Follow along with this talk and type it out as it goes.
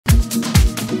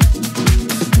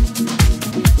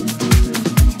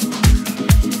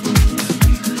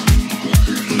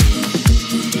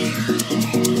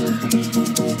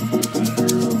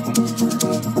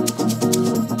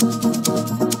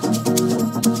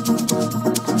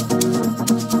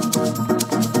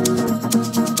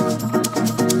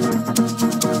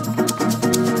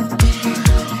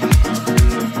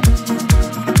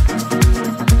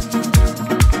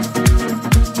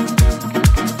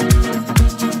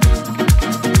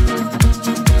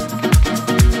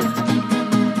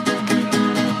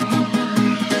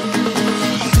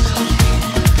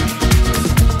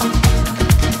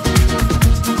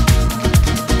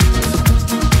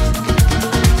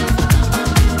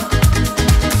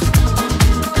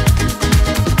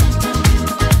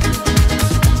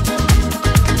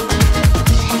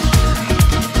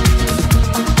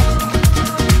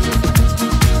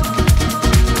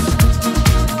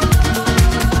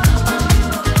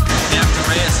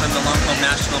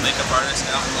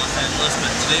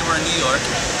today we're in New York.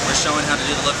 We're showing how to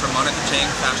do the look for Monika Chiang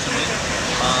Fashion Show.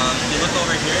 If you look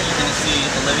over here, you're going to see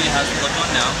Olivia has the look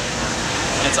on now.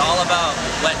 It's all about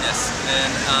wetness,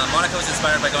 and Monika was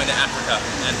inspired by going to Africa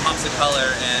and pops of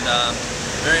color and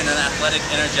very an athletic,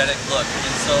 energetic look.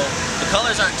 And so the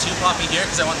colors aren't too poppy here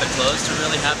because I want the clothes to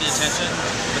really have the attention.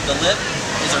 But the lip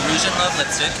is a Rouge and Love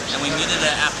lipstick, and we muted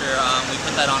it after we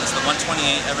put that on. It's the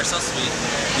 128 Ever So Sweet,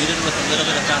 muted with a little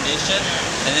bit of foundation,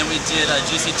 and then we did a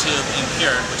Juicy Tube in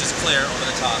Pure, which is clear, over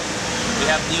the top. We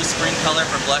have new spring color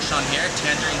for blush on here,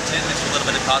 tangerine tint mixed with a little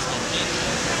bit of Cosmo Pink.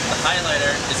 The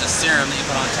highlighter is a serum that you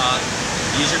put on top.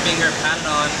 Use your finger, pat it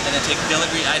on, and then take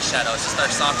filigree eyeshadow. It's just our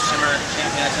soft shimmer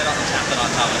champagne eyeshadow and tap it on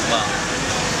top as well.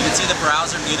 You can see the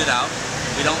brows are muted out.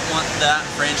 We don't want that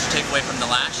fringe to take away from the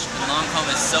lash. And Lancome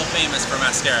is so famous for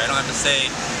mascara. I don't have to say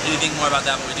anything more about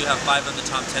that, but we do have 5 of the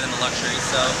top 10 in the luxury.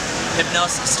 So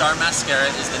Hypnose Star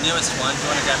Mascara is the newest one. Do you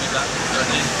want to grab me back?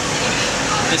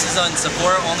 This is on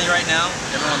Sephora only right now.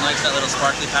 Everyone likes that little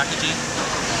sparkly packaging.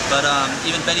 But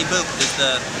even Betty Boop is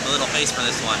the little face for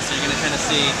this one. So you're going to kind of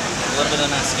see a little bit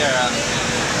of mascara.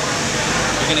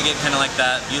 You're going to get kind of like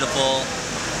that beautiful,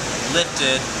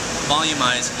 lifted,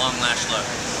 volumized, long lash look.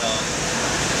 So,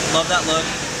 love that look.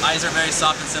 Eyes are very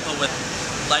soft and simple with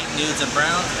light nudes and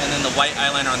browns, and then the white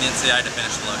eyeliner on the inside to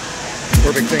finish the look.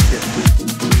 Perfect, thank you.